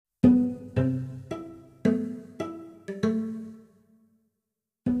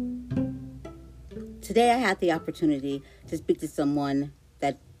today I had the opportunity to speak to someone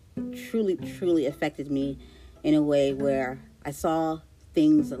that truly, truly affected me in a way where I saw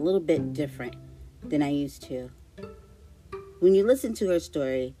things a little bit different than I used to. When you listen to her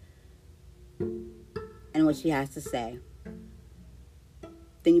story and what she has to say,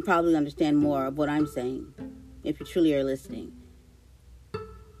 then you probably understand more of what I'm saying, if you truly are listening.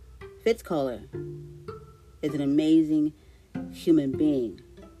 Fitz Koehler is an amazing human being.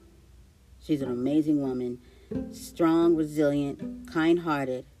 She's an amazing woman, strong, resilient,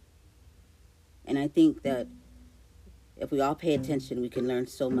 kind-hearted. And I think that if we all pay attention, we can learn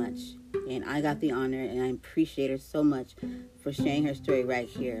so much. And I got the honor, and I appreciate her so much for sharing her story right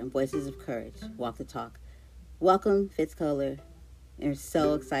here in Voices of Courage, Walk the Talk. Welcome, Fitz Koehler. And we're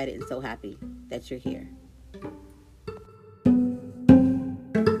so excited and so happy that you're here.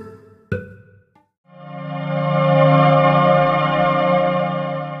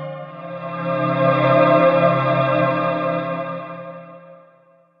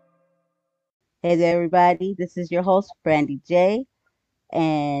 Hey there, everybody. This is your host, Brandy J.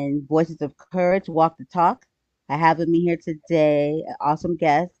 and Voices of Courage, Walk the Talk. I have with me here today an awesome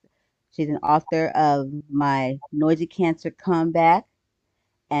guest. She's an author of My Noisy Cancer Comeback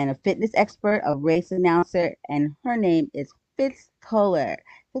and a fitness expert, a race announcer, and her name is Fitz Koehler.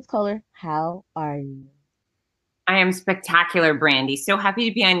 Fitz Koehler, how are you? I am spectacular, Brandy. So happy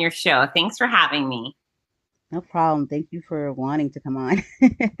to be on your show. Thanks for having me. No problem. Thank you for wanting to come on.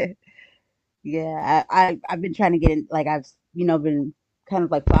 Yeah, I've been trying to get in, like I've been kind of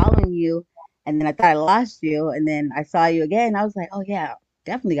like following you, and then I thought I lost you, and then I saw you again. I was like, oh yeah,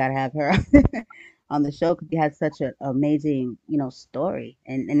 definitely gotta have her on the show because you had such an amazing, story,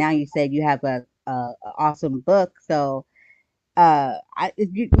 and now you said you have a awesome book. So,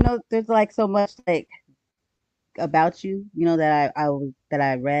 there's like so much like about you, that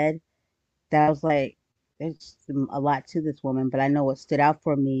I read that I was like, there's a lot to this woman, but I know what stood out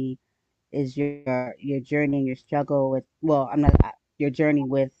for me is your journey and your struggle with, well, I'm not your journey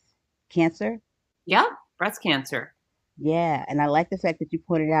with cancer. Yeah, breast cancer. Yeah, and I like the fact that you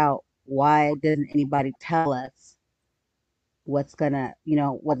pointed out, why doesn't anybody tell us what it's gonna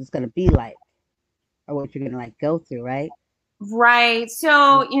be like, or what you're gonna like go through, right? Right.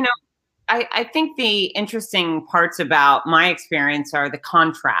 So, I think the interesting parts about my experience are the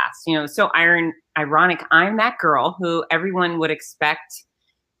contrast. So ironic. I'm that girl who everyone would expect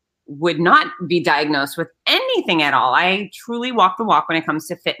would not be diagnosed with anything at all. I truly walk the walk when it comes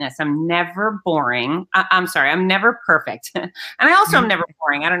to fitness. I'm never boring. I'm sorry, I'm never perfect. And I also am never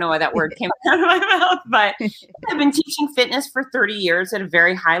boring. I don't know why that word came out of my mouth, but I've been teaching fitness for 30 years at a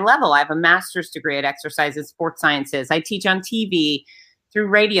very high level. I have a master's degree at exercise and sports sciences. I teach on TV, through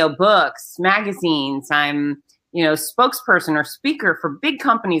radio, books, magazines. I'm, spokesperson or speaker for big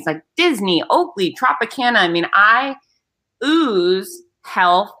companies like Disney, Oakley, Tropicana. I mean, I ooze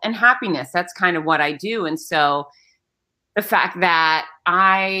health and happiness. That's kind of what I do. And so the fact that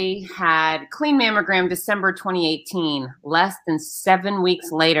I had clean mammogram December 2018, less than 7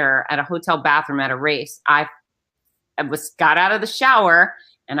 weeks later at a hotel bathroom at a race, I got out of the shower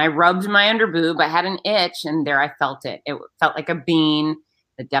and I rubbed my underboob. I had an itch and there I felt it. It felt like a bean.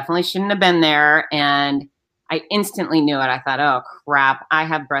 It definitely shouldn't have been there. And I instantly knew it. I thought, oh crap, I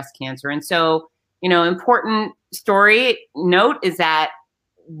have breast cancer. And so, important story note is that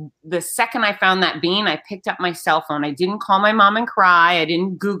the second I found that bean, I picked up my cell phone. I didn't call my mom and cry. I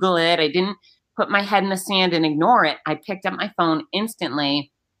didn't Google it. I didn't put my head in the sand and ignore it. I picked up my phone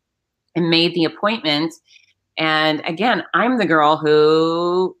instantly and made the appointment. And again, I'm the girl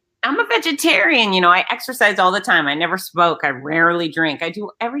who, I'm a vegetarian. I exercise all the time. I never smoke. I rarely drink. I do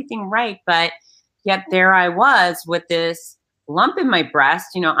everything right. But yet there I was with this lump in my breast.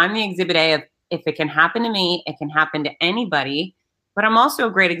 I'm the exhibit A of, if it can happen to me, it can happen to anybody. But I'm also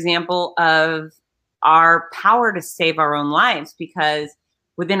a great example of our power to save our own lives, because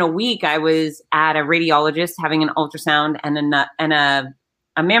within a week I was at a radiologist having an ultrasound and a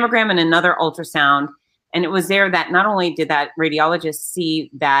mammogram and another ultrasound. And it was there that not only did that radiologist see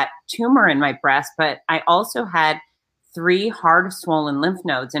that tumor in my breast, but I also had 3 hard swollen lymph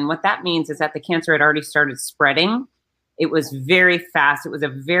nodes. And what that means is that the cancer had already started spreading. It was very fast. It was a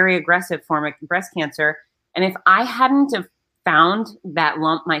very aggressive form of breast cancer. And if I hadn't have found that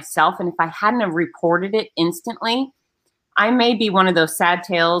lump myself, and if I hadn't have reported it instantly, I may be one of those sad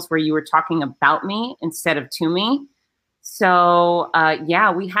tales where you were talking about me instead of to me. So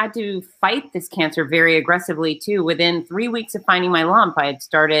we had to fight this cancer very aggressively too. Within 3 weeks of finding my lump, I had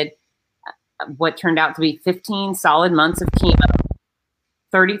started what turned out to be 15 solid months of chemo,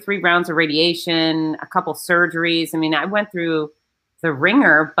 33 rounds of radiation, a couple surgeries. I mean, I went through the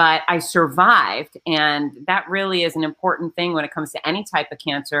ringer, but I survived. And that really is an important thing when it comes to any type of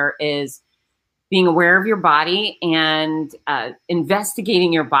cancer, is being aware of your body and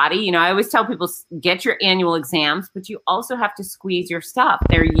investigating your body. You know, I always tell people, get your annual exams, but you also have to squeeze your stuff.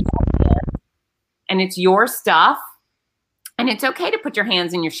 And it's your stuff. And it's okay to put your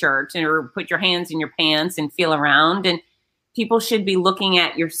hands in your shirt or put your hands in your pants and feel around. And people should be looking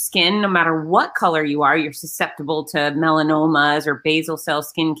at your skin, no matter what color you are. You're susceptible to melanomas or basal cell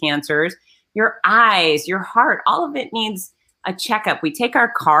skin cancers. Your eyes, your heart, all of it needs a checkup. We take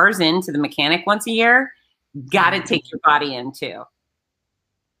our cars into the mechanic once a year. Got to take your body in too.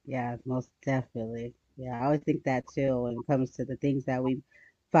 Yeah, most definitely. Yeah, I always think that too when it comes to the things that we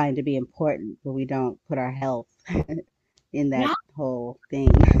find to be important, but we don't put our health in that whole thing.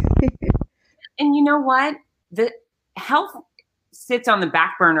 And you know what? The health sits on the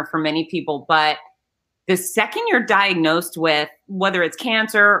back burner for many people, but the second you're diagnosed with, whether it's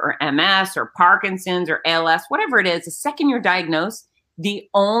cancer or MS or Parkinson's or ALS, whatever it is, the second you're diagnosed, the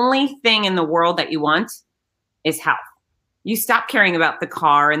only thing in the world that you want is health. You stop caring about the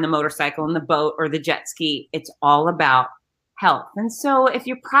car and the motorcycle and the boat or the jet ski. It's all about health. And so if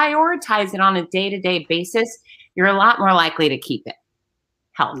you prioritize it on a day-to-day basis, you're a lot more likely to keep it.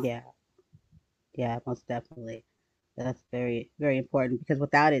 Health. Yeah, most definitely. That's very, very important, because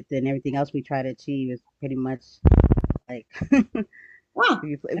without it, then everything else we try to achieve is pretty much like,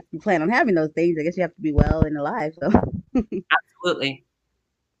 if you plan on having those things, I guess you have to be well and alive. So absolutely.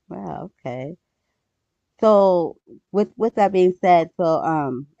 Wow. Okay. So with that being said,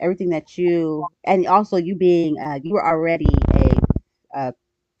 so everything that you, and also you being you were already a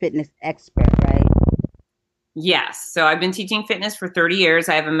fitness expert, right? Yes. So I've been teaching fitness for 30 years.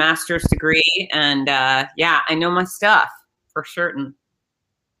 I have a master's degree, and yeah, I know my stuff for certain.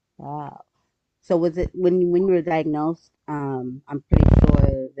 Wow. So was it when you were diagnosed? I'm pretty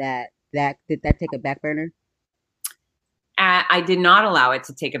sure that did that take a back burner? I did not allow it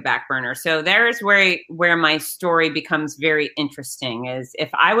to take a back burner. So there's where my story becomes very interesting. Is if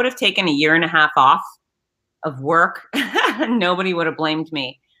I would have taken a year and a half off of work, nobody would have blamed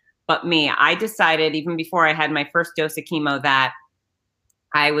me but me. I decided even before I had my first dose of chemo that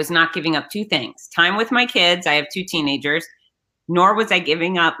I was not giving up two things: time with my kids. I have two teenagers. Nor was I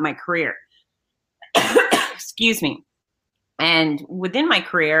giving up my career. Excuse me. And within my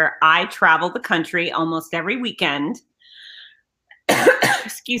career, I traveled the country almost every weekend.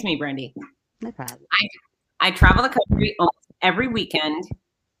 Excuse me, Brandy. No problem. I travel the country almost every weekend,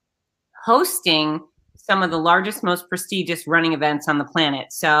 hosting some of the largest, most prestigious running events on the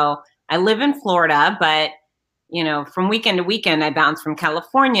planet. So I live in Florida, but you know, from weekend to weekend, I bounce from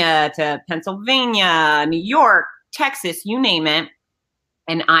California to Pennsylvania, New York, Texas, you name it.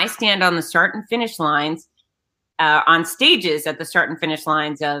 And I stand on the start and finish lines, on stages at the start and finish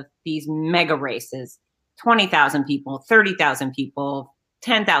lines of these mega races, 20,000 people, 30,000 people,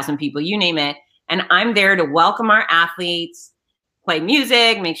 10,000 people, you name it. And I'm there to welcome our athletes, play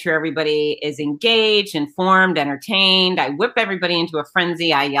music, make sure everybody is engaged, informed, entertained. I whip everybody into a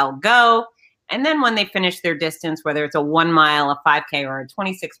frenzy. I yell, go. And then when they finish their distance, whether it's a 1 mile, a 5K, or a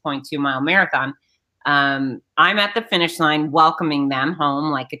 26.2 mile marathon, I'm at the finish line welcoming them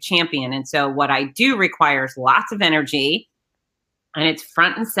home like a champion. And so what I do requires lots of energy, and it's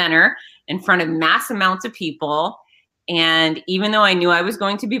front and center in front of mass amounts of people. And even though I knew I was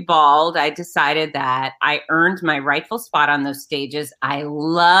going to be bald, I decided that I earned my rightful spot on those stages. I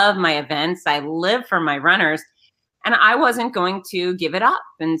love my events. I live for my runners, and I wasn't going to give it up.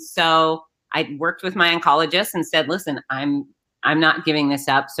 And so I worked with my oncologist and said, listen, I'm not giving this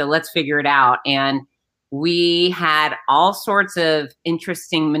up. So let's figure it out. And we had all sorts of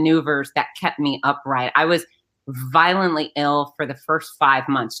interesting maneuvers that kept me upright. I was violently ill for the first 5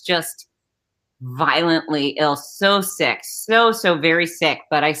 months, just violently ill, so sick, so very sick.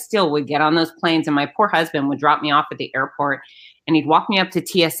 But I still would get on those planes, and my poor husband would drop me off at the airport, and he'd walk me up to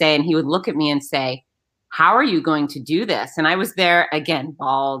TSA, and he would look at me and say, how are you going to do this? And I was there again,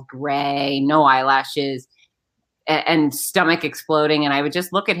 bald, gray, no eyelashes, and stomach exploding. And I would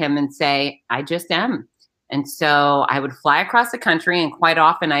just look at him and say, I just am. And so I would fly across the country, and quite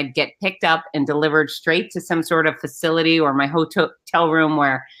often I'd get picked up and delivered straight to some sort of facility or my hotel room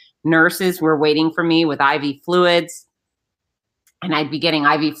where nurses were waiting for me with IV fluids. And I'd be getting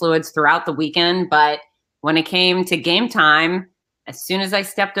IV fluids throughout the weekend. But when it came to game time, as soon as I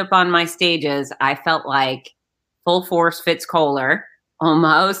stepped up on my stages, I felt like full force Fitz Kohler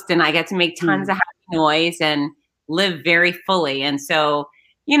almost. And I get to make tons of happy noise and live very fully. And so,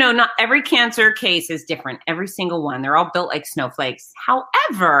 you know, not every cancer case is different. Every single one. They're all built like snowflakes.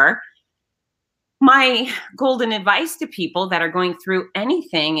 However, my golden advice to people that are going through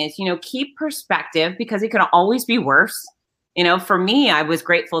anything is, keep perspective, because it can always be worse. For me, I was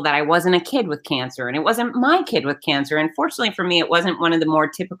grateful that I wasn't a kid with cancer, and it wasn't my kid with cancer. And fortunately for me, it wasn't one of the more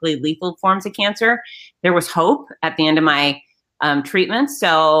typically lethal forms of cancer. There was hope at the end of my treatment.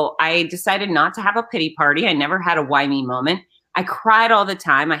 So I decided not to have a pity party. I never had a why me moment. I cried all the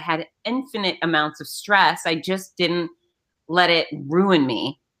time. I had infinite amounts of stress. I just didn't let it ruin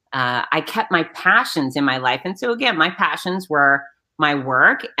me. I kept my passions in my life. And so again, my passions were my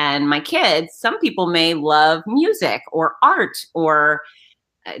work and my kids. Some people may love music or art or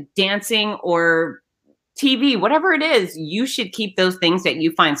dancing or TV, whatever it is. You should keep those things that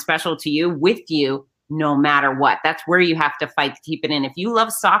you find special to you with you no matter what. That's where you have to fight to keep it in. If you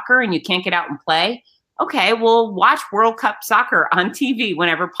love soccer and you can't get out and play, okay, well, watch World Cup soccer on TV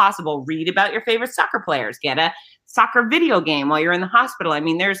whenever possible. Read about your favorite soccer players. Get a soccer video game while you're in the hospital. I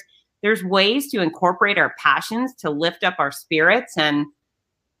mean, there's ways to incorporate our passions to lift up our spirits. And,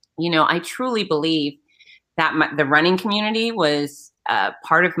 I truly believe that the running community was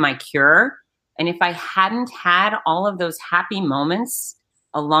part of my cure. And if I hadn't had all of those happy moments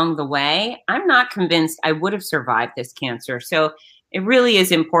along the way, I'm not convinced I would have survived this cancer. So it really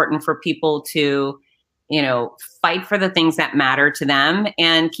is important for people to, fight for the things that matter to them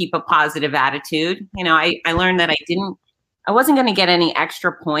and keep a positive attitude. I learned that I wasn't going to get any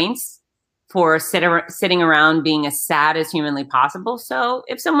extra points for sitting around being as sad as humanly possible. So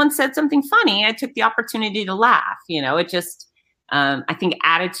if someone said something funny, I took the opportunity to laugh. It just, I think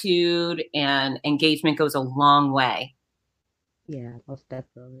attitude and engagement goes a long way. Yeah, most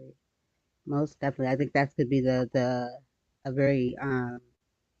definitely. Most definitely. I think that could be a very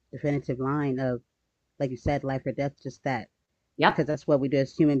definitive line of, like you said, life or death, just that. Yeah. Because that's what we do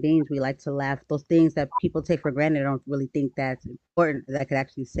as human beings. We like to laugh. Those things that people take for granted, don't really think that's important, that could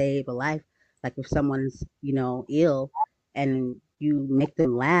actually save a life. Like if someone's, ill and you make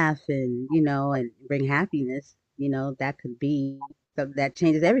them laugh and, and bring happiness, that could be something that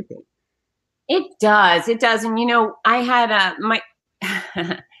changes everything. It does. It does. And, I had my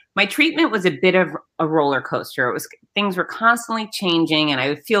my treatment was a bit of a roller coaster. Things were constantly changing and I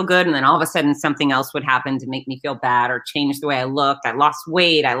would feel good. And then all of a sudden something else would happen to make me feel bad or change the way I looked. I lost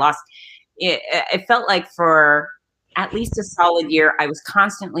weight. It felt like for at least a solid year, I was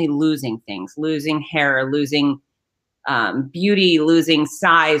constantly losing things, losing hair, losing beauty, losing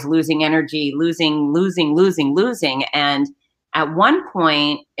size, losing energy, losing. And at one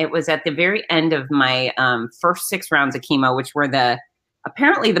point, it was at the very end of my first 6 rounds of chemo, which were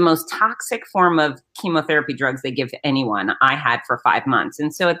apparently the most toxic form of chemotherapy drugs they give to anyone. I had for 5 months.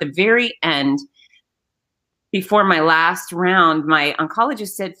 And so at the very end, before my last round, my oncologist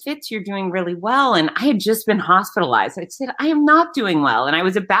said, Fitz, you're doing really well. And I had just been hospitalized. I said, I am not doing well. And I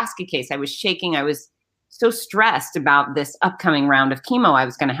was a basket case. I was shaking. I was so stressed about this upcoming round of chemo I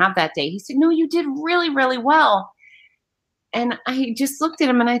was going to have that day. He said, no, you did really, really well. And I just looked at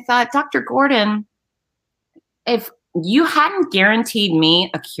him and I thought, Dr. Gordon, if you hadn't guaranteed me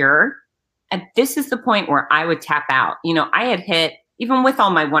a cure, and this is the point where I would tap out. I had hit, even with all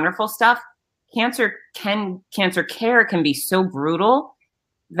my wonderful stuff, cancer care can be so brutal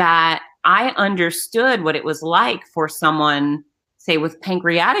that I understood what it was like for someone, say, with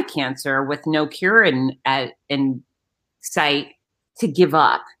pancreatic cancer with no cure in sight, to give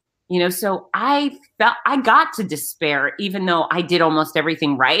up. So I got to despair, even though I did almost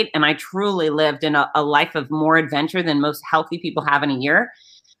everything right. And I truly lived in a life of more adventure than most healthy people have in a year.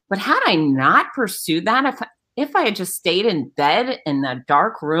 But had I not pursued that, if I had just stayed in bed in a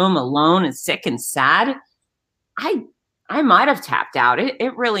dark room alone and sick and sad, I might have tapped out.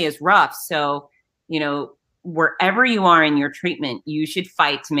 It really is rough. So, wherever you are in your treatment, you should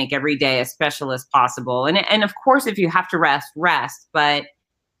fight to make every day as special as possible. And of course, if you have to rest, but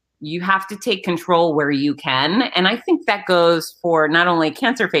you have to take control where you can. And I think that goes for not only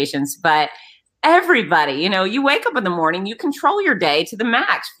cancer patients, but everybody. You wake up in the morning, you control your day to the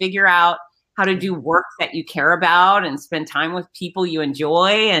max, figure out how to do work that you care about and spend time with people you enjoy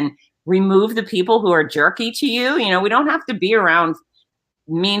and remove the people who are jerky to you. We don't have to be around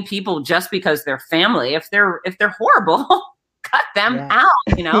mean people just because they're family. If they're horrible, cut them out,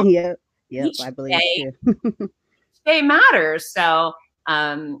 Yep, I believe too. Day matters. So,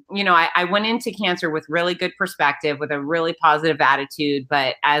 I went into cancer with really good perspective, with a really positive attitude,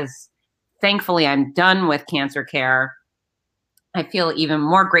 but as thankfully I'm done with cancer care, I feel even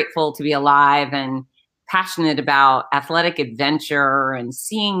more grateful to be alive and passionate about athletic adventure and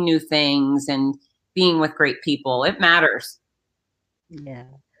seeing new things and being with great people. It matters. Yeah,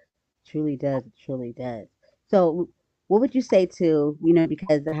 truly does. It truly does. So what would you say to,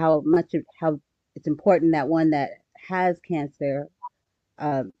 because how it's important that one that has cancer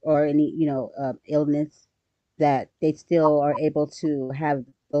or any, illness, that they still are able to have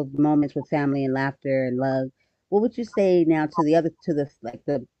those moments with family and laughter and love. What would you say now to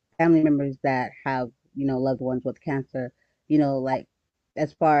the family members that have, loved ones with cancer, like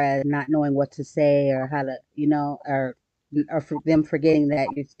as far as not knowing what to say or how to, or for them forgetting that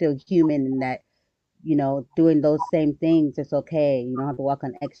you're still human and that, doing those same things, it's okay. You don't have to walk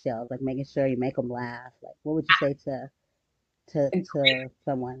on eggshells, like making sure you make them laugh. Like, what would you say to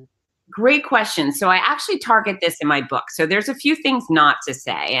someone? Great question. So I actually target this in my book. So there's a few things not to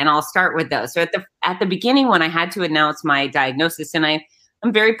say, and I'll start with those. So at the beginning, when I had to announce my diagnosis, and I'm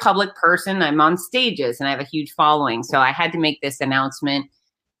a very public person, I'm on stages and I have a huge following. So I had to make this announcement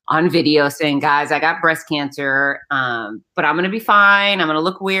on video saying, guys, I got breast cancer, but I'm going to be fine. I'm going to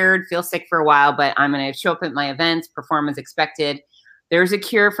look weird, feel sick for a while, but I'm going to show up at my events, perform as expected. There's a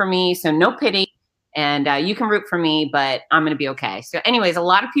cure for me, so no pity. And you can root for me, but I'm going to be okay. So anyways, a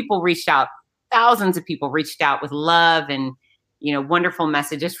lot of people reached out. Thousands of people reached out with love and, wonderful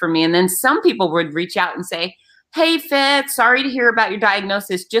messages for me. And then some people would reach out and say, hey, Fitz, sorry to hear about your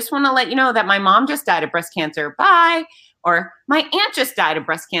diagnosis. Just want to let you know that my mom just died of breast cancer. Bye. Or my aunt just died of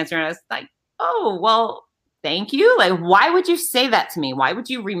breast cancer. And I was like, oh, well, thank you. Like, why would you say that to me? Why would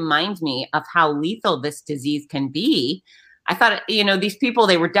you remind me of how lethal this disease can be? I thought, these people,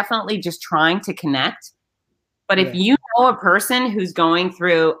 they were definitely just trying to connect. But if you know a person who's going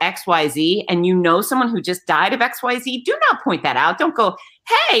through XYZ and you know someone who just died of XYZ, do not point that out. Don't go,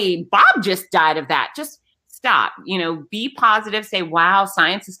 hey, Bob just died of that. Just stop, be positive, say, wow,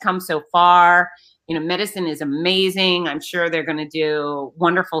 science has come so far. Medicine is amazing. I'm sure they're going to do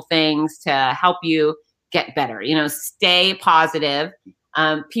wonderful things to help you get better. Stay positive.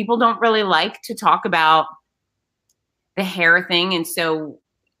 People don't really like to talk about the hair thing. And so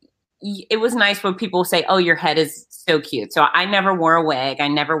it was nice when people say, oh, your head is so cute. So I never wore a wig. I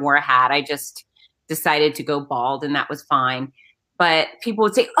never wore a hat. I just decided to go bald and that was fine. But people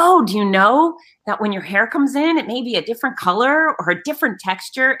would say, oh, do you know that when your hair comes in, it may be a different color or a different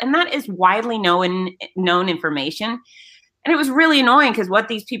texture? And that is widely known information. And it was really annoying because what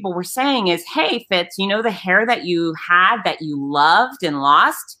these people were saying is, hey, Fitz, the hair that you had that you loved and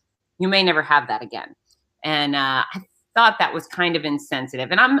lost, you may never have that again. And I thought that was kind of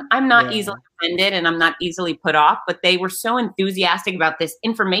insensitive. And I'm not easily offended and I'm not easily put off, but they were so enthusiastic about this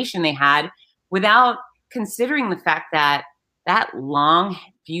information they had without considering the fact that long,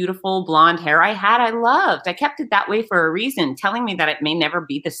 beautiful blonde hair I had, I loved. I kept it that way for a reason. Telling me that it may never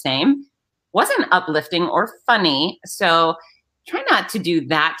be the same wasn't uplifting or funny. So try not to do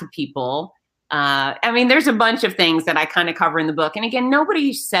that to people. There's a bunch of things that I kind of cover in the book. And again,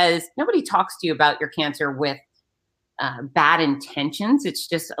 nobody talks to you about your cancer with bad intentions. It's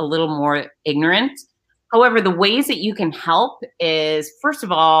just a little more ignorant. However, the ways that you can help is, first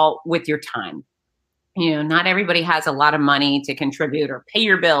of all, with your time. Not everybody has a lot of money to contribute or pay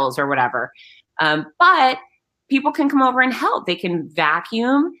your bills or whatever. But people can come over and help. They can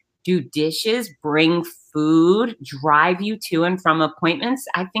vacuum, do dishes, bring food, drive you to and from appointments.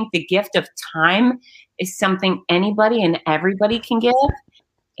 I think the gift of time is something anybody and everybody can give.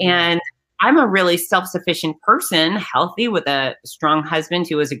 And I'm a really self-sufficient person, healthy, with a strong husband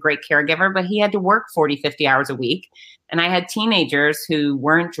who was a great caregiver, but he had to work 40, 50 hours a week. And I had teenagers who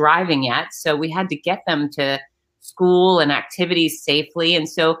weren't driving yet. So we had to get them to school and activities safely. And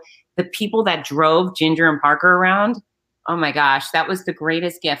so the people that drove Ginger and Parker around, oh my gosh, that was the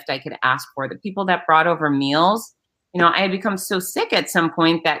greatest gift I could ask for. The people that brought over meals, I had become so sick at some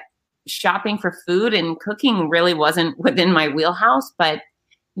point that shopping for food and cooking really wasn't within my wheelhouse, but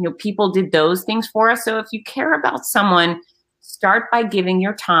people did those things for us. So if you care about someone, start by giving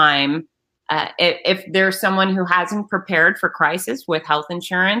your time. If there's someone who hasn't prepared for crisis with health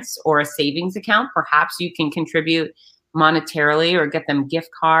insurance or a savings account, perhaps you can contribute monetarily or get them gift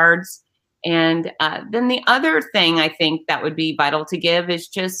cards. And then the other thing I think that would be vital to give is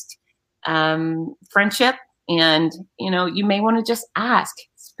just friendship. And, you may want to just ask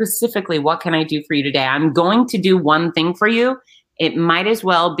specifically, what can I do for you today? I'm going to do one thing for you. It might as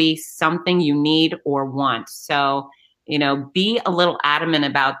well be something you need or want. So, be a little adamant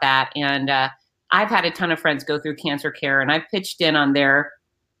about that. And I've had a ton of friends go through cancer care, and I've pitched in on their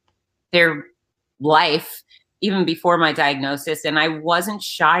life even before my diagnosis. And I wasn't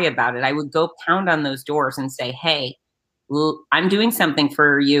shy about it. I would go pound on those doors and say, hey, I'm doing something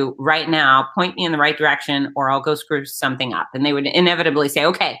for you right now. Point me in the right direction or I'll go screw something up. And they would inevitably say,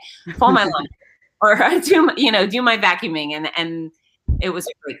 okay, fold my laundry. Or do my vacuuming, and it was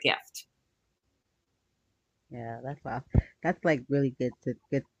a great gift. Yeah, that's awesome. That's like really good to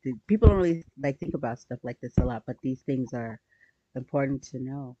get to, people don't really like think about stuff like this a lot, but these things are important to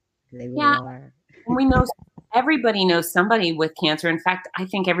know. They really Yeah. are. And we know everybody knows somebody with cancer. In fact, I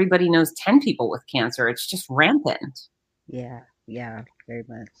think everybody knows 10 people with cancer. It's just rampant. Yeah, yeah, very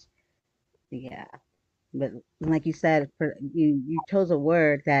much. Yeah. But like you said, for you chose a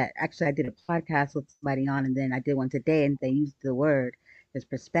word that actually I did a podcast with somebody on, and then I did one today, and they used the word as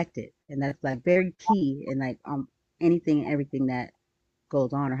perspective, and that's like very key in like anything and everything that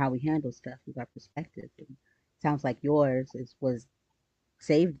goes on or how we handle stuff with our perspective. And sounds like yours is was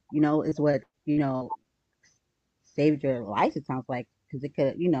saved, is what saved your life. It sounds like because it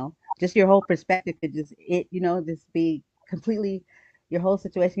could, just your whole perspective could just be completely, your whole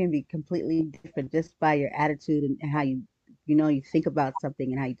situation can be completely different just by your attitude and how you think about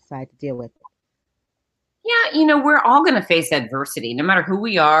something and how you decide to deal with it. Yeah, we're all going to face adversity, no matter who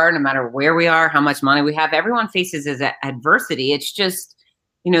we are, no matter where we are, how much money we have. Everyone faces adversity. It's just,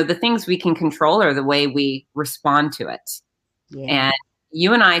 the things we can control are the way we respond to it. Yeah. And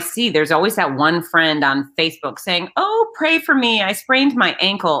you and I see there's always that one friend on Facebook saying, "Oh, pray for me. I sprained my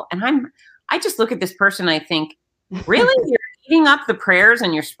ankle." And I just look at this person. I think, really, you're eating up the prayers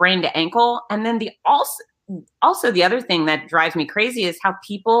and your sprained ankle. And then also the other thing that drives me crazy is how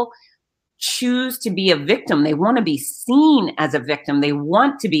people choose to be a victim. They want to be seen as a victim. They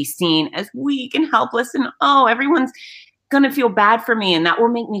want to be seen as weak and helpless. And everyone's going to feel bad for me. And that will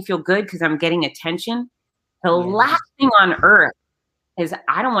make me feel good because I'm getting attention. The last thing on earth is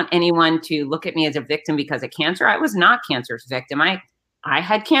I don't want anyone to look at me as a victim because of cancer. I was not cancer's victim. I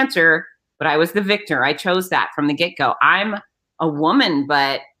had cancer, but I was the victor. I chose that from the get-go. I'm a woman,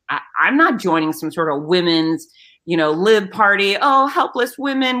 but I'm not joining some sort of women's, lib party. Oh, helpless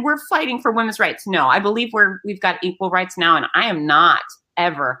women. We're fighting for women's rights. No, I believe we've got equal rights now. And I am not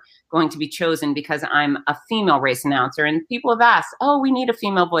ever going to be chosen because I'm a female race announcer. And people have asked, oh, we need a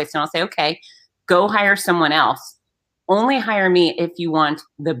female voice. And I'll say, okay, go hire someone else. Only hire me if you want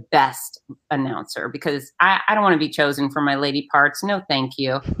the best announcer, because I don't want to be chosen for my lady parts. No, thank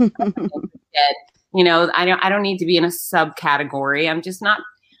you. I don't need to be in a subcategory.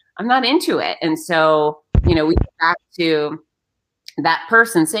 I'm not into it. And so, we get back to that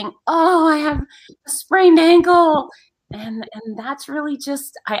person saying, "Oh, I have a sprained ankle." And that's really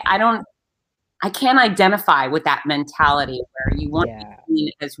just, I can't identify with that mentality where you want to be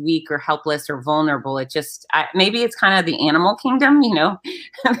seen as weak or helpless or vulnerable. It just, maybe it's kind of the animal kingdom,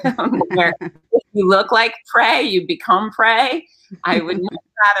 where if you look like prey, you become prey. I would much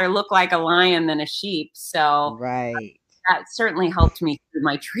rather look like a lion than a sheep. So right. That certainly helped me through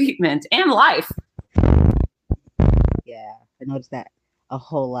my treatment and life. Yeah, I noticed that a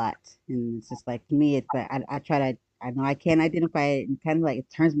whole lot. And it's just like, to me, it's like, I try to, I know I can't identify it, and kind of like it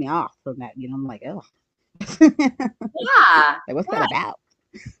turns me off from that. I'm like, oh, yeah. Like, what's that about?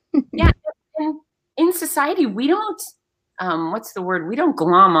 Yeah. And in society, we don't, what's the word? We don't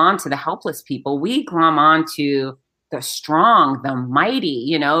glom on to the helpless people. We glom on to the strong, the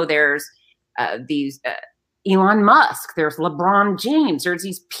mighty. There's these Elon Musk, there's LeBron James, there's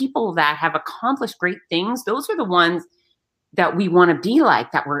these people that have accomplished great things. Those are the ones that we want to be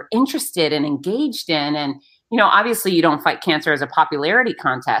like, that we're interested and engaged in. And obviously you don't fight cancer as a popularity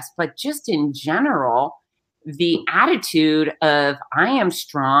contest, but just in general, the attitude of I am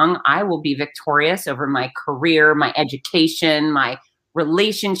strong, I will be victorious over my career, my education, my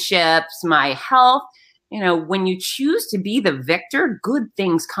relationships, my health. When you choose to be the victor, good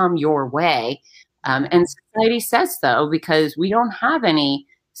things come your way. And society says so, because we don't have any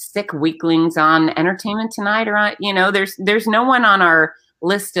sick weaklings on Entertainment Tonight or on, there's no one on our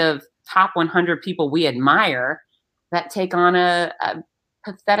list of top 100 people we admire that take on a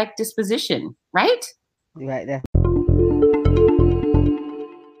pathetic disposition, right? Right there.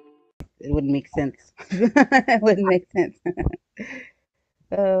 It wouldn't make sense. It wouldn't make sense.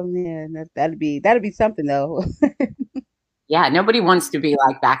 Oh man, that'd be something though. Yeah, nobody wants to be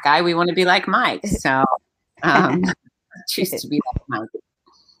like that guy. We want to be like Mike. So choose to be like Mike.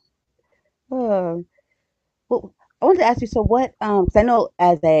 Oh, well, I wanted to ask you. So, what? Because I know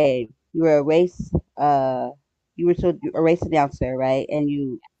you were a race, a race announcer, right?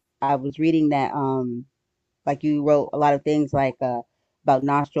 And I was reading that, like you wrote a lot of things like about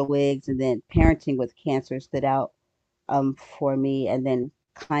nostril wigs, and then parenting with cancer stood out, for me, and then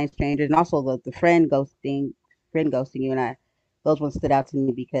kind strangers, and also the friend ghosting you, and those ones stood out to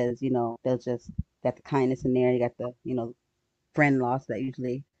me because there's just got the kindness in there. You got the friend loss that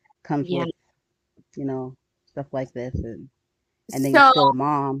usually comes with stuff like this, and then you're still a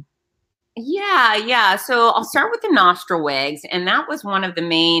mom. Yeah. So I'll start with the nostril wigs. And that was one of the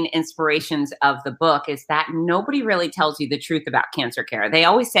main inspirations of the book, is that nobody really tells you the truth about cancer care. They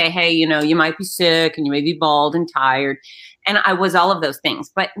always say, hey, you might be sick and you may be bald and tired. And I was all of those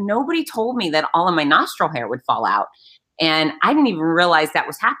things, but nobody told me that all of my nostril hair would fall out. And I didn't even realize that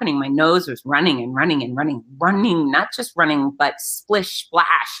was happening. My nose was running and running and running, not just running, but splish,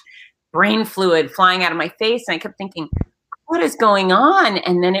 splash, brain fluid flying out of my face. And I kept thinking, what is going on?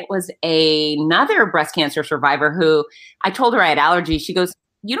 And then it was another breast cancer survivor who I told her I had allergies. She goes,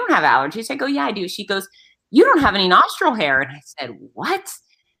 you don't have allergies? I go, yeah, I do. She goes, you don't have any nostril hair. And I said, what?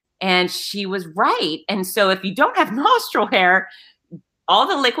 And she was right. And so if you don't have nostril hair, all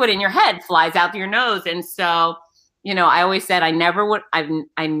the liquid in your head flies out your nose. And so, I always said I never would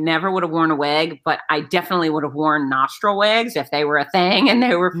have worn a wig, but I definitely would have worn nostril wigs if they were a thing and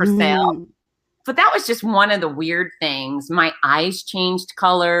they were for sale. But that was just one of the weird things. My eyes changed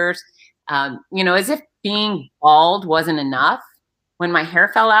colors, as if being bald wasn't enough. When my hair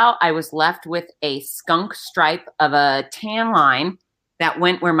fell out, I was left with a skunk stripe of a tan line that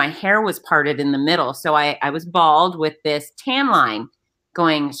went where my hair was parted in the middle. So I was bald with this tan line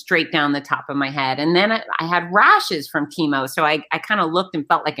going straight down the top of my head. And then I had rashes from chemo. So I kind of looked and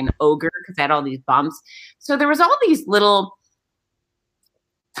felt like an ogre because I had all these bumps. So there was all these little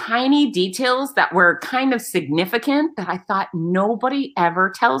tiny details that were kind of significant that I thought nobody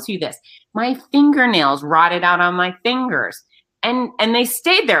ever tells you this. My fingernails rotted out on my fingers and they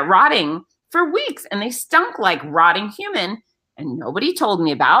stayed there rotting for weeks and they stunk like rotting human and nobody told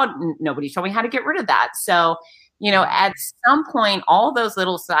me about, nobody told me how to get rid of that. So, at some point, all those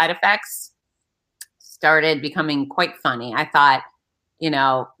little side effects started becoming quite funny. I thought,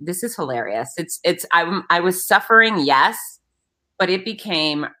 this is hilarious. I was suffering, yes, but it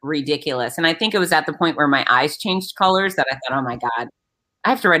became ridiculous. And I think it was at the point where my eyes changed colors that I thought, oh my God, I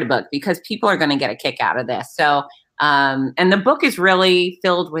have to write a book because people are going to get a kick out of this. So, and the book is really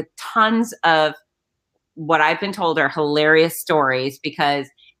filled with tons of what I've been told are hilarious stories because,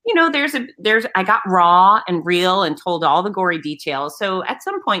 I got raw and real and told all the gory details. So at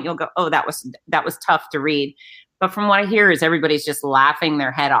some point you'll go, oh, that was tough to read. But from what I hear is everybody's just laughing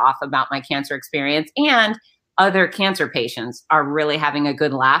their head off about my cancer experience, and other cancer patients are really having a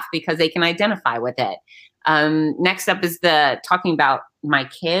good laugh because they can identify with it. Next up is talking about my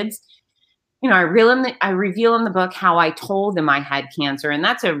kids. I reveal in the book how I told them I had cancer. And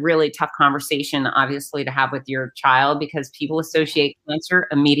that's a really tough conversation, obviously, to have with your child because people associate cancer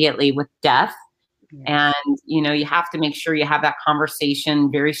immediately with death. Yeah. And, you have to make sure you have that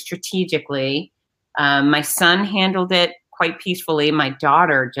conversation very strategically. My son handled it quite peacefully. My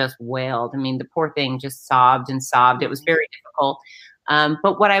daughter just wailed. I mean, the poor thing just sobbed and sobbed. It was very difficult.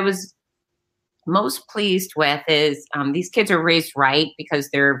 But what I was most pleased with is these kids are raised right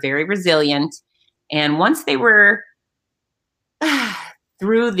because they're very resilient. And once they were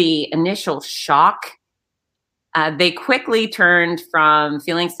through the initial shock, they quickly turned from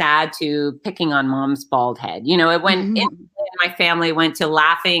feeling sad to picking on mom's bald head. It went my family went to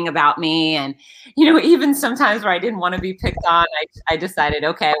laughing about me. And, even sometimes where I didn't want to be picked on, I decided,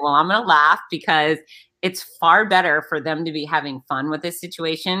 okay, well, I'm going to laugh because it's far better for them to be having fun with this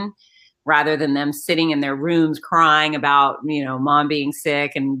situation rather than them sitting in their rooms crying about, mom being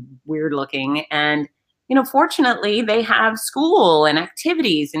sick and weird looking. And, fortunately they have school and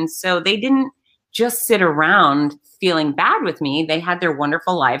activities. And so they didn't just sit around feeling bad with me. They had their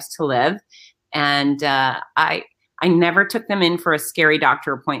wonderful lives to live. And I never took them in for a scary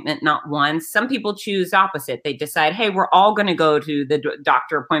doctor appointment, not once. Some people choose opposite. They decide, hey, we're all going to go to the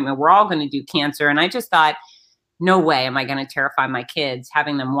doctor appointment. We're all going to do cancer. And I just thought, no way am I going to terrify my kids,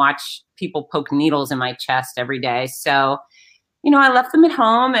 having them watch people poke needles in my chest every day. So, I left them at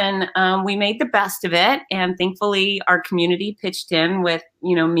home and we made the best of it. And thankfully our community pitched in with,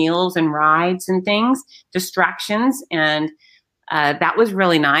 meals and rides and things, distractions. And that was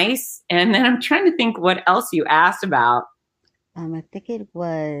really nice. And then I'm trying to think what else you asked about. I think it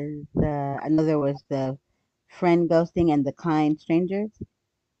was I know there was the friend ghosting and the kind strangers.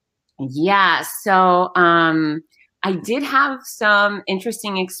 Yeah. So I did have some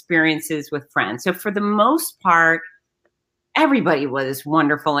interesting experiences with friends. So for the most part, everybody was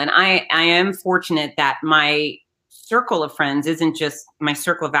wonderful. And I am fortunate that my circle of friends isn't just my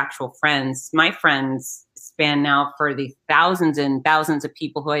circle of actual friends. My friends span now for the thousands and thousands of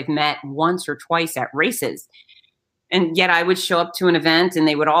people who I've met once or twice at races. And yet I would show up to an event and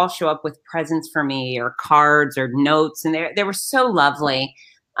they would all show up with presents for me or cards or notes. And they were so lovely.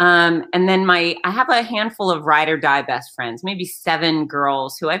 And then I have a handful of ride or die best friends, maybe 7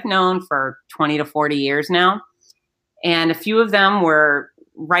 girls who I've known for 20 to 40 years now. And a few of them were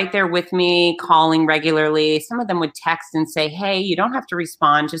right there with me, calling regularly. Some of them would text and say, hey, you don't have to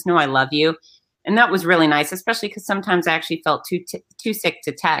respond. Just know I love you. And that was really nice, especially because sometimes I actually felt too sick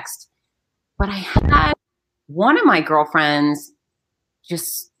to text. But I had one of my girlfriends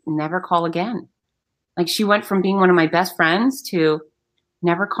just never call again. Like, she went from being one of my best friends to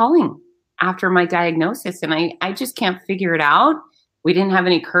never calling after my diagnosis. And I just can't figure it out. We didn't have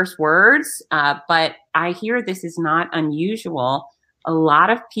any curse words, but I hear this is not unusual. A lot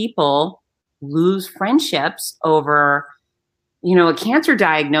of people lose friendships over, you know, a cancer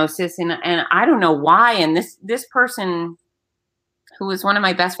diagnosis. And I don't know why. And this person, who was one of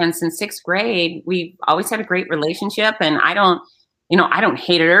my best friends since 6th grade, we always had a great relationship. And I don't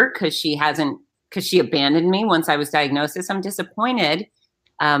hate her because she abandoned me once I was diagnosed. I'm disappointed.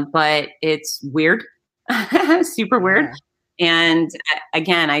 But it's weird, super weird. Yeah. And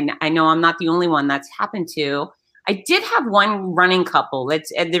again, I know I'm not the only one that's happened to. I did have one running couple. I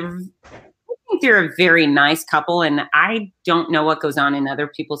think they're a very nice couple, and I don't know what goes on in other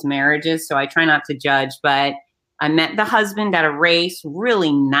people's marriages, so I try not to judge. But I met the husband at a race,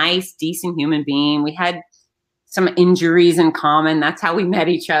 really nice, decent human being. We had some injuries in common. That's how we met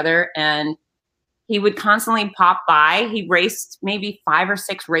each other. And he would constantly pop by. He raced maybe 5 or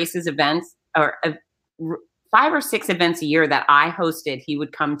 6 events a year that I hosted. He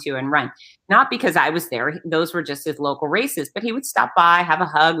would come to and run, not because I was there. Those were just his local races, but he would stop by, have a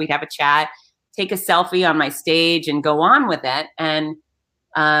hug. We'd have a chat, take a selfie on my stage and go on with it. And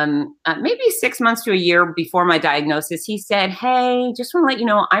maybe 6 months to a year before my diagnosis, he said, hey, just want to let you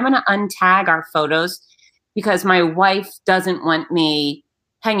know, I'm going to untag our photos because my wife doesn't want me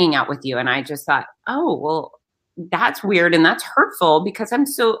hanging out with you. And I just thought, oh, well, that's weird. And that's hurtful because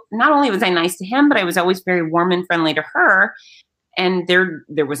not only was I nice to him, but I was always very warm and friendly to her. And there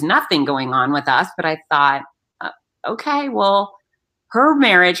was nothing going on with us. But I thought, okay, well, her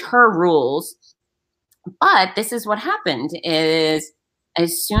marriage, her rules. But this is what happened is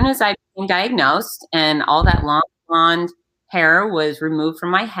as soon as I became diagnosed and all that long blonde hair was removed from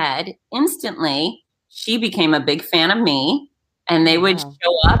my head, instantly she became a big fan of me. And they would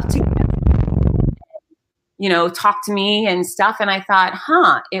show up to, you know, talk to me and stuff. And I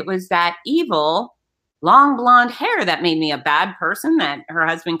thought, it was that evil, long blonde hair that made me a bad person that her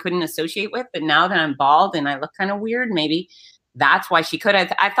husband couldn't associate with. But now that I'm bald and I look kind of weird, maybe that's why she could.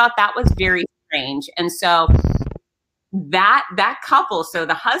 I thought that was very strange. And so that couple, so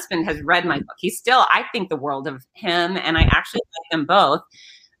the husband has read my book. He's still, I think the world of him, and I actually like them both.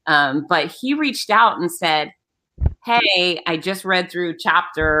 But he reached out and said, hey, I just read through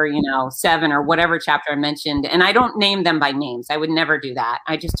chapter, 7 or whatever chapter I mentioned. And I don't name them by names. I would never do that.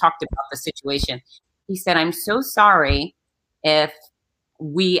 I just talked about the situation. He said, I'm so sorry if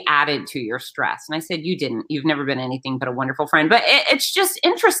we added to your stress. And I said, you didn't. You've never been anything but a wonderful friend. But it's just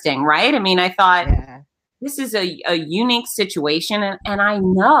interesting, right? I mean, I thought this is a unique situation. And I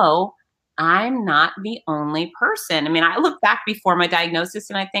know I'm not the only person. I mean, I look back before my diagnosis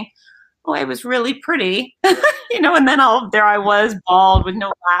and I think, oh, I was really pretty, and then there I was bald with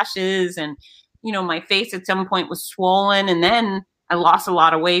no lashes. And, my face at some point was swollen. And then I lost a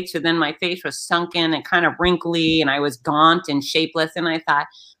lot of weight. So then my face was sunken and kind of wrinkly and I was gaunt and shapeless. And I thought,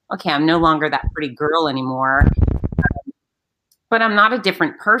 okay, I'm no longer that pretty girl anymore. But I'm not a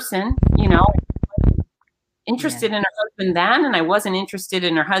different person, interested in her husband then. And I wasn't interested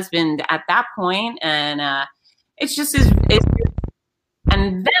in her husband at that point. And it's just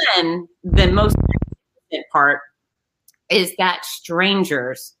and then the most important part is that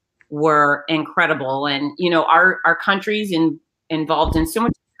strangers were incredible. And, our country's involved in so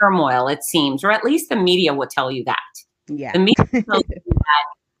much turmoil, it seems, or at least the media will tell you that. Yeah. The media tells you that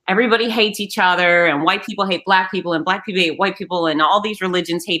everybody hates each other and white people hate black people and black people hate white people and all these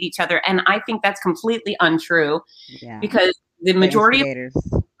religions hate each other. And I think that's completely untrue because the majority of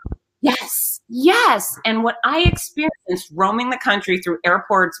Yes. And what I experienced roaming the country through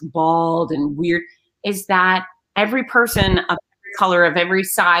airports, bald and weird, is that every person of every color, of every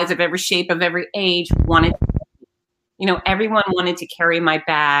size, of every shape, of every age wanted, everyone wanted to carry my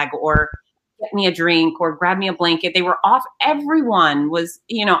bag or get me a drink or grab me a blanket. They were off. Everyone was,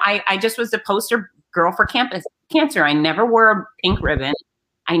 I just was the poster girl for cancer. I never wore a pink ribbon.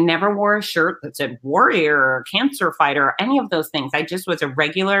 I never wore a shirt that said warrior or cancer fighter or any of those things. I just was a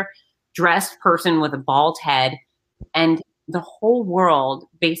regular dressed person with a bald head, and the whole world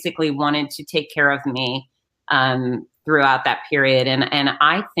basically wanted to take care of me throughout that period. And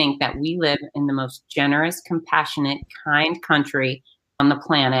I think that we live in the most generous, compassionate, kind country on the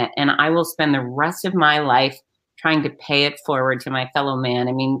planet. And I will spend the rest of my life trying to pay it forward to my fellow man.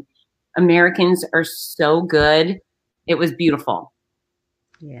 I mean, Americans are so good. It was beautiful.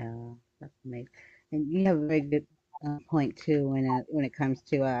 Yeah, that's amazing. And you have a very good point too when it comes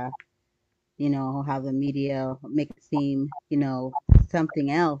to how the media make it seem,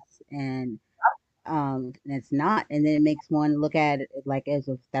 something else, and it's not, and then it makes one look at it like as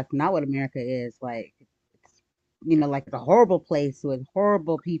if that's not what America is. Like it's like it's a horrible place with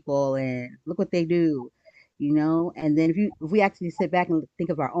horrible people, and look what they do. And then if we actually sit back and think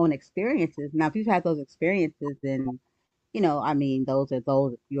of our own experiences, now if you've had those experiences, then I mean, those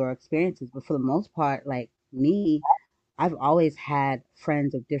your experiences. But for the most part, like me, I've always had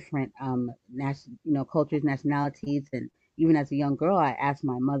friends of different cultures, nationalities, and even as a young girl, I asked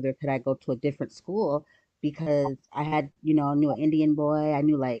my mother, could I go to a different school because I had, I knew an Indian boy, I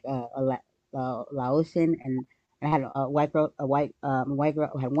knew like Laotian, and I had a white girl, a white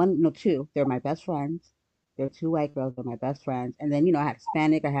girl. I had one, no, two. They're my best friends. There were two white girls. They're my best friends. And then, I had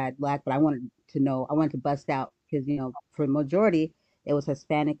Hispanic, I had black, but I wanted to bust out because, for majority, it was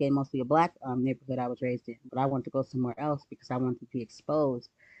Hispanic and mostly a black neighborhood I was raised in. But I wanted to go somewhere else because I wanted to be exposed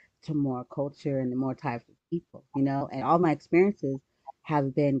to more culture and more types of people, and all my experiences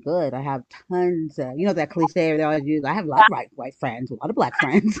have been good. I have tons of, that cliche they always use. I have a lot of white friends, a lot of black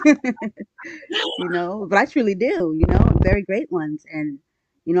friends, but I truly do, very great ones. And,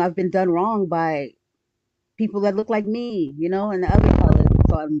 I've been done wrong by people that look like me, and the other colors.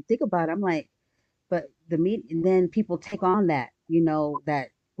 So I think about it, I'm like, but the media, and then people take on that, that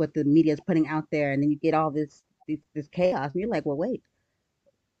what the media is putting out there, and then you get all this chaos, and you're like, well, wait,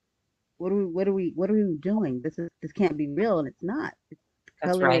 what are we doing? This can't be real, and it's not.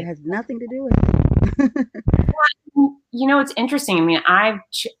 That's Color right. has nothing to do with it. It's interesting. I mean, I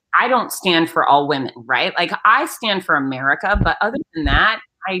don't stand for all women, right? Like I stand for America, but other than that,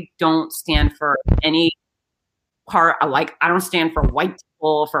 I don't stand for any part. Like I don't stand for white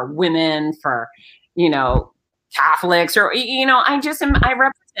people, for women, for you know Catholics, or I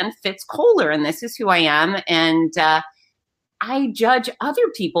represent Fitz Kohler, and this is who I am, and I judge other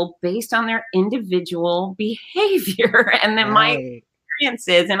people based on their individual behavior and then my Right.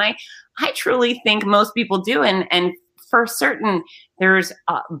 experiences. And I truly think most people do. And for certain, there's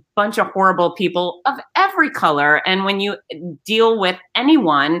a bunch of horrible people of every color. And when you deal with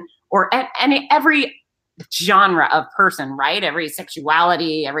anyone or every genre of person, right? Every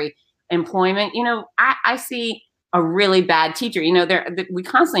sexuality, every employment, I see a really bad teacher. We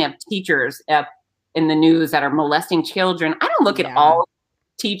constantly have teachers in the news that are molesting children. I don't look at Yeah. all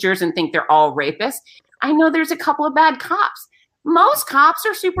teachers and think they're all rapists. I know there's a couple of bad cops. Most cops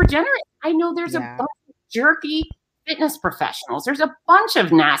are super generous. I know there's a Yeah. bunch of jerky fitness professionals. There's a bunch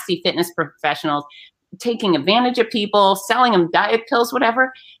of nasty fitness professionals taking advantage of people, selling them diet pills,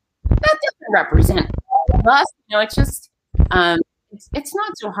 whatever. That doesn't represent all of us. It's just it's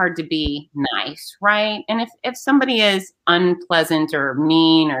not so hard to be nice, right? And if somebody is unpleasant or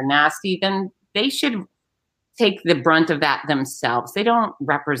mean or nasty, then they should take the brunt of that themselves. They don't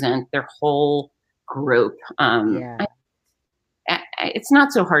represent their whole group. Yeah. It's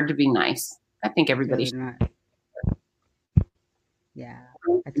not so hard to be nice. I think It's everybody really should. not. Yeah.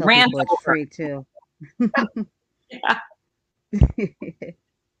 I tell Rant people it's over. free too. Yeah.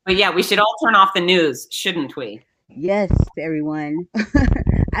 But yeah, we should all turn off the news, shouldn't we? Yes, everyone.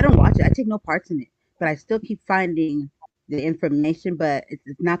 I don't watch it. I take no parts in it, but I still keep finding the information, but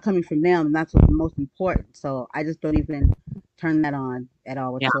it's not coming from them, and that's what's most important. So I just don't even turn that on at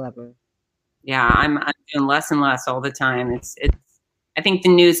all Yeah, whatsoever. yeah. I'm doing less and less all the time. It's. I think the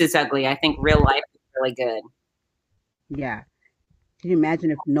news is ugly. I think real life is really good. Yeah. Can you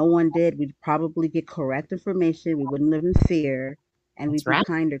imagine if no one did? We'd probably get correct information. We wouldn't live in fear, and That's we'd be right.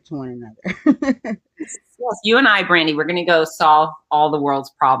 kinder to one another. Yes, you and I, Brandy, we're going to go solve all the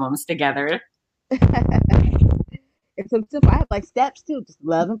world's problems together. It's so simple. I have like steps too, just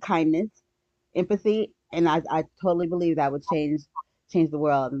love and kindness, empathy, and I totally believe that would change the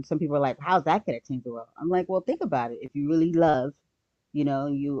world. And some people are like, "How's that going to change the world?" I'm like, "Well, think about it. If you really love, you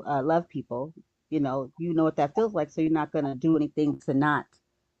love people, you know what that feels like. So you're not going to do anything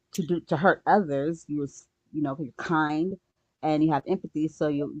to hurt others. You're kind, and you have empathy. So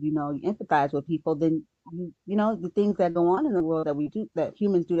you empathize with people. Then the things that go on in the world that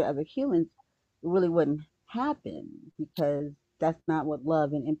humans do to other humans really wouldn't happen because that's not what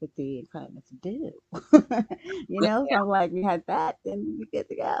love and empathy and kindness do. So I'm like, we had that, then we get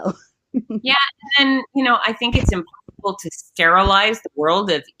to go. Yeah, and I think it's impossible to sterilize the world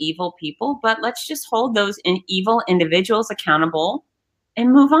of evil people, but let's just hold those evil individuals accountable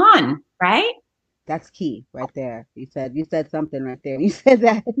and move on, right? That's key right there. You said something right there. You said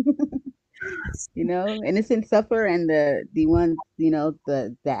that. Innocent suffer, and the ones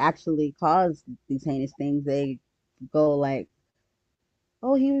that actually cause these heinous things, they go like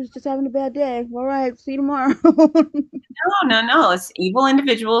oh, he was just having a bad day. All right, see you tomorrow. No. It's evil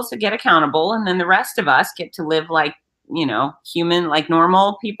individuals who get accountable, and then the rest of us get to live like, human, like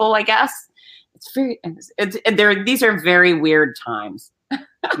normal people, I guess. These are very weird times.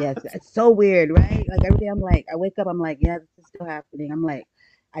 Yes, it's so weird, right? Like every day, I wake up, I'm like, yeah, this is still happening. I'm like,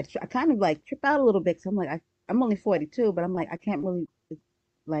 I kind of like trip out a little bit. So I'm like, I'm only 42, but I'm like, I can't really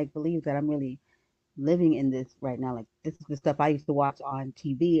like believe that I'm really living in this right now. Like this is the stuff I used to watch on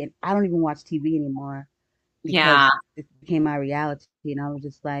TV, and I don't even watch TV anymore because Yeah. it became my reality. And I was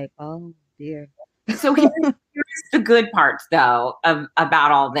just like, oh dear. So here's the good part, though,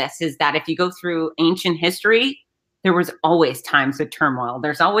 about all this is that if you go through ancient history, there was always times of turmoil.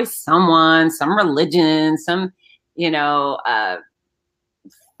 There's always someone, some religion, some, you know, uh,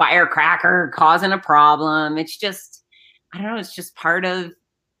 firecracker causing a problem. It's just, I don't know, it's just part of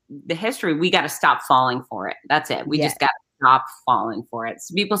the history. We got to stop falling for it. That's it. We Yeah, just got to stop falling for it.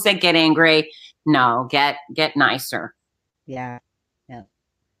 So people say get angry. No, get nicer. yeah, yeah.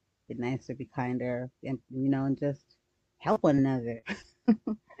 Be nicer, be kinder, and and just help one another.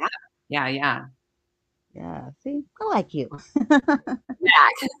 Yeah. Yeah, see, I like you. Yeah.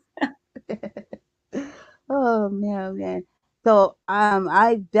 Oh man, man. So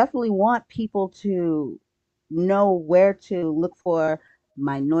I definitely want people to know where to look for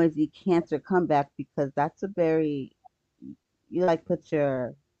my noisy cancer comeback because that's a very you like put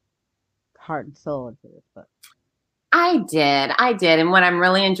your heart and soul into this book. I did. And what I'm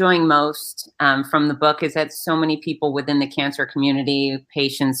really enjoying most from the book is that so many people within the cancer community,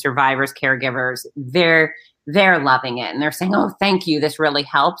 patients, survivors, caregivers, they're loving it. And they're saying, oh, thank you. This really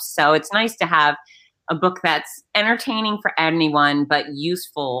helps. So it's nice to have a book that's entertaining for anyone, but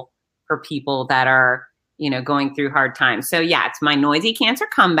useful for people that are, going through hard times. So yeah, it's My Noisy Cancer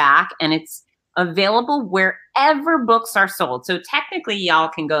Comeback, and it's available wherever books are sold. So technically, y'all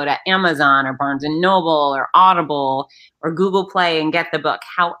can go to Amazon or Barnes and Noble or Audible or Google Play and get the book.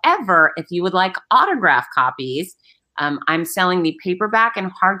 However, if you would like autograph copies, I'm selling the paperback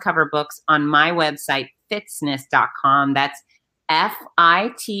and hardcover books on my website, fitzness.com. That's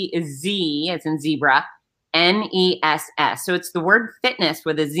FITZ, as in zebra, NESS. So it's the word fitness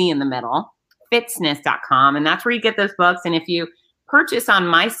with a Z in the middle, fitzness.com. And that's where you get those books. And if you purchase on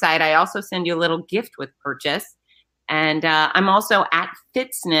my site, I also send you a little gift with purchase. And I'm also at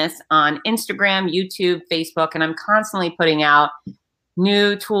Fitzness on Instagram, YouTube, Facebook, and I'm constantly putting out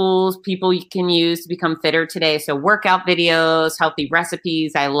new tools people can use to become fitter today. So workout videos, healthy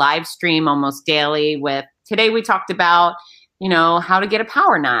recipes. I live stream almost daily with, today we talked about, how to get a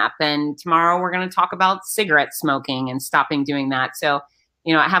power nap. And tomorrow we're going to talk about cigarette smoking and stopping doing that. So,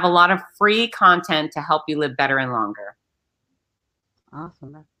 I have a lot of free content to help you live better and longer.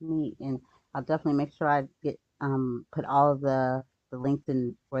 Awesome, that's neat, and I'll definitely make sure I get put all of the links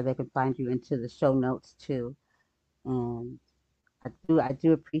in where they can find you into the show notes too. And I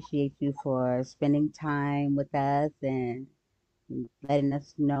do appreciate you for spending time with us and letting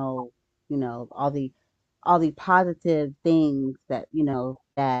us know, all the positive things that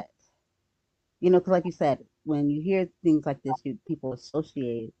because like you said, when you hear things like this, people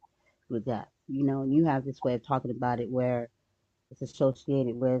associate with that, and you have this way of talking about it where it's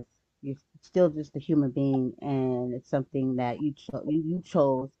associated with you're still just a human being, and it's something that you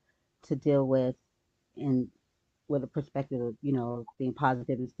chose to deal with, and with a perspective of being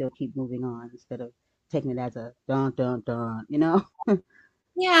positive and still keep moving on instead of taking it as a dun dun dun.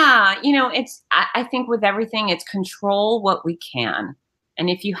 Yeah, I think with everything, it's control what we can. And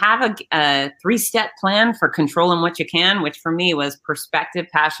if you have a three-step plan for controlling what you can, which for me was perspective,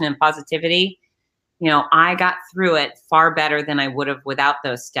 passion, and positivity, I got through it far better than I would have without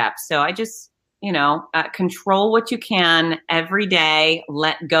those steps. So I just, control what you can every day,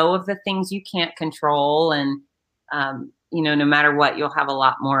 let go of the things you can't control. And, no matter what, you'll have a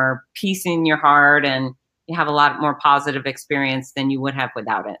lot more peace in your heart, and you have a lot more positive experience than you would have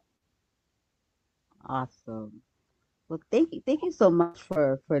without it. Awesome. Well, thank you so much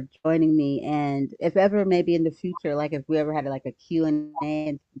for joining me. And if ever, maybe in the future, like if we ever had like a Q&A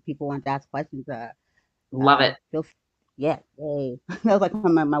and people want to ask questions, Love it. feel f- yeah, hey. That was like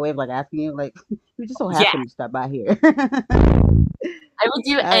my way of like asking you, like you just so Yeah, happened to stop by here. I will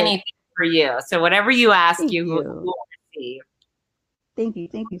do All right, anything for you. So whatever you ask, thank you you. will receive. Thank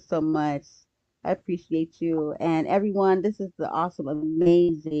you so much. I appreciate you. And everyone, this is the awesome,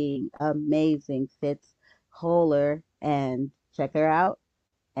 amazing, amazing Fitz Kohler. And check her out.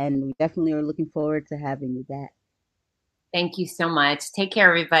 And we definitely are looking forward to having you back. Thank you so much. Take care,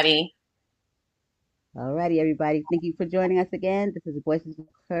 everybody. Alrighty, everybody. Thank you for joining us again. This is Voices of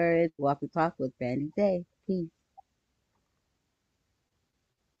Courage, Walk the Talk with Brandy Day. Peace.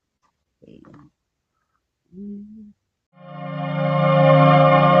 Okay.